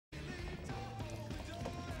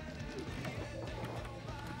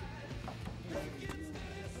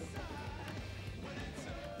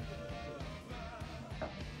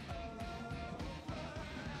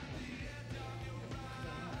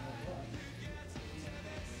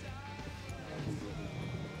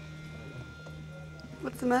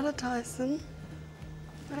the matter, Tyson?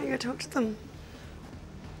 Why don't you go talk to them?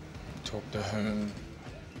 Talk to whom?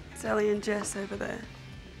 Sally and Jess over there.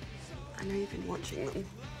 I know you've been watching them.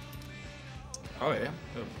 Oh, yeah?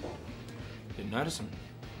 Didn't notice them.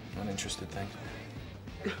 Not interested, thanks.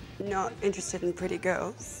 Not interested in pretty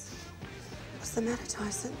girls. What's the matter,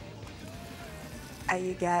 Tyson? Are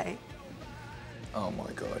you gay? Oh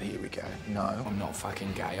my God, here we go. No, I'm not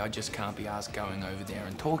fucking gay. I just can't be asked going over there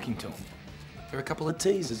and talking to them. They're a couple of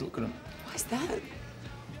teasers, look at them. Why's that?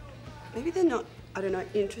 Maybe they're not, I don't know,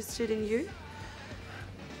 interested in you?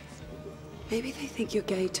 Maybe they think you're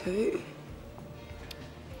gay too.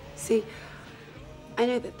 See, I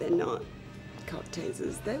know that they're not cock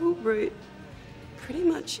teasers. They will root pretty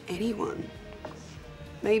much anyone.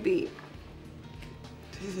 Maybe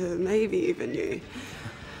even you.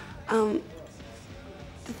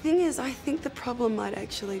 The thing is, I think the problem might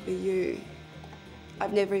actually be you.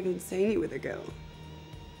 I've never even seen you with a girl.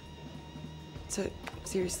 So,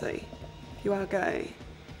 seriously, you are gay.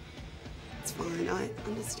 It's fine, I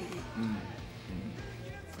understand.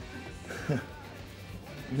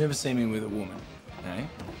 You've never seen me with a woman, eh?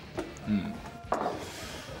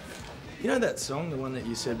 You know that song, the one that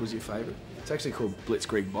you said was your favourite? It's actually called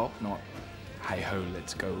Blitzkrieg Bop, not Hey Ho,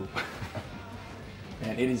 Let's Go.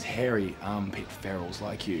 Man, it is hairy armpit ferals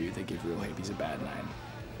like you that give real hippies a bad name.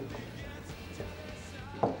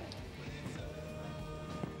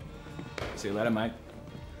 See you later, mate.